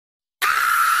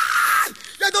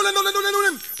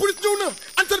dawlen Police ñëw na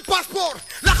an seen passeport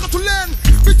laxatu leen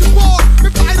fii ci port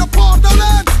même pas aéroport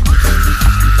dawlen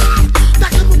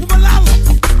tax na bu ma laal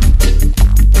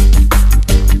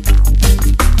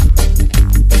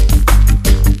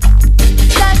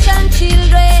Sashan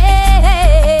children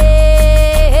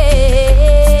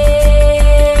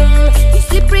it's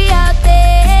slippery out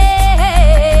there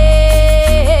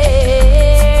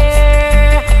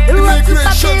the road to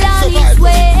Babylon is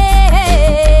west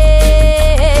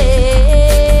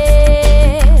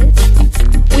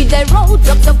with the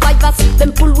roadblock survivors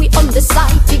them pull we on the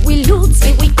side see we loot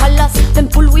see we colors them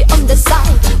pull we on the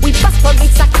side we pass for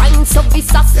it's a crime so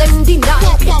visas them deny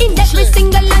in every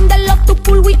single land they love to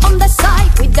pull we on the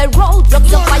side with the roadblock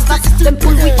survivors them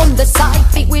pull we on the side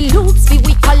see we loot see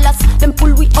we colors them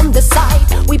pull we on the side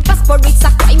we pass for it's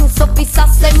a crime so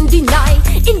visas them deny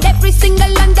in every single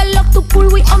land they love to pull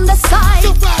we on the side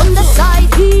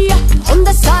here on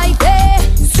the side there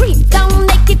street down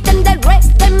naked and the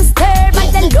rest them stare by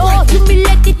the law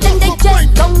humiliated and they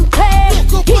just don't care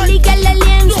illegal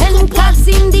aliens and cars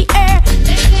in the air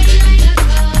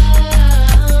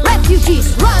refugees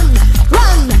run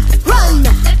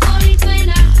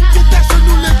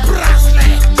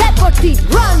deported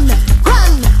run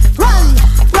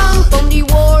from the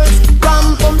wars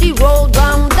run from the road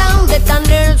run down the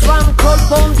tunnels run crawl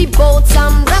from the boat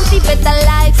some run to better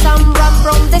life some run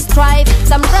from the strife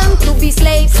some run to be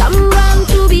slaves some run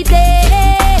to be dead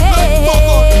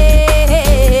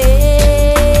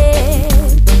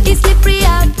it's slippery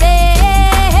out there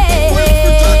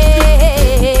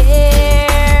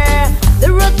the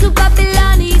road to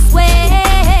Babylon is west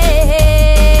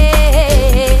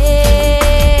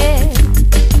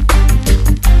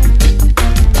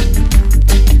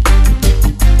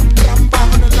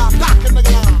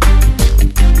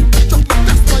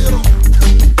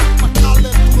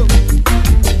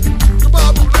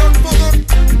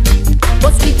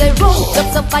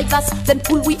survivors, then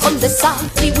pull we on the side.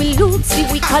 See we loot, see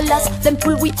we colors, then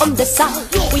pull we on the side.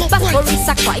 We pass for it's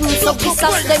a crime, so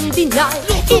visas them deny.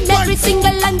 In every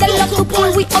single land they love to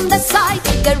pull we on the side.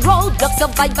 The roadblock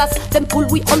survivors, then pull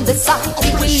we on the side.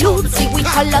 See we loot, see we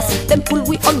colors, then pull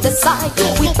we on the side.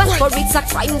 We pass for it's a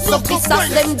crime, so visas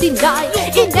them deny.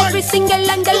 In every single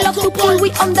land they love to pull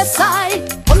we on the side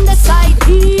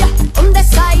here, on the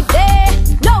side there.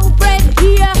 No bread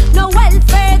here, no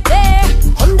welfare there.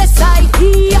 On the side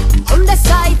here, on the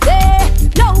side there.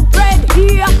 No bread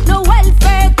here, no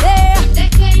welfare there.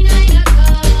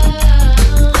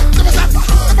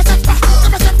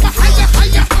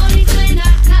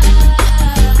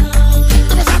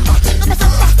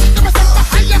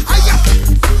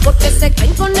 Porque se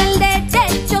creen con el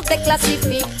derecho de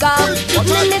clasificar.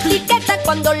 Ponen etiqueta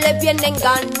cuando les vienen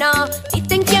ganas.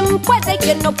 Dicen quién puede y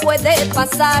quién no puede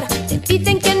pasar. Te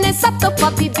piden quién es apto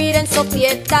para vivir en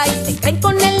sociedad. Y se creen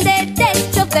con el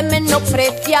derecho de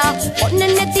menospreciar.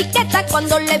 Ponen etiqueta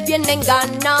cuando les vienen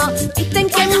ganas. Dicen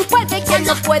quién puede y quién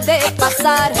no puede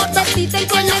pasar. Te piden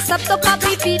quién es apto para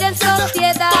vivir en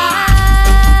sociedad.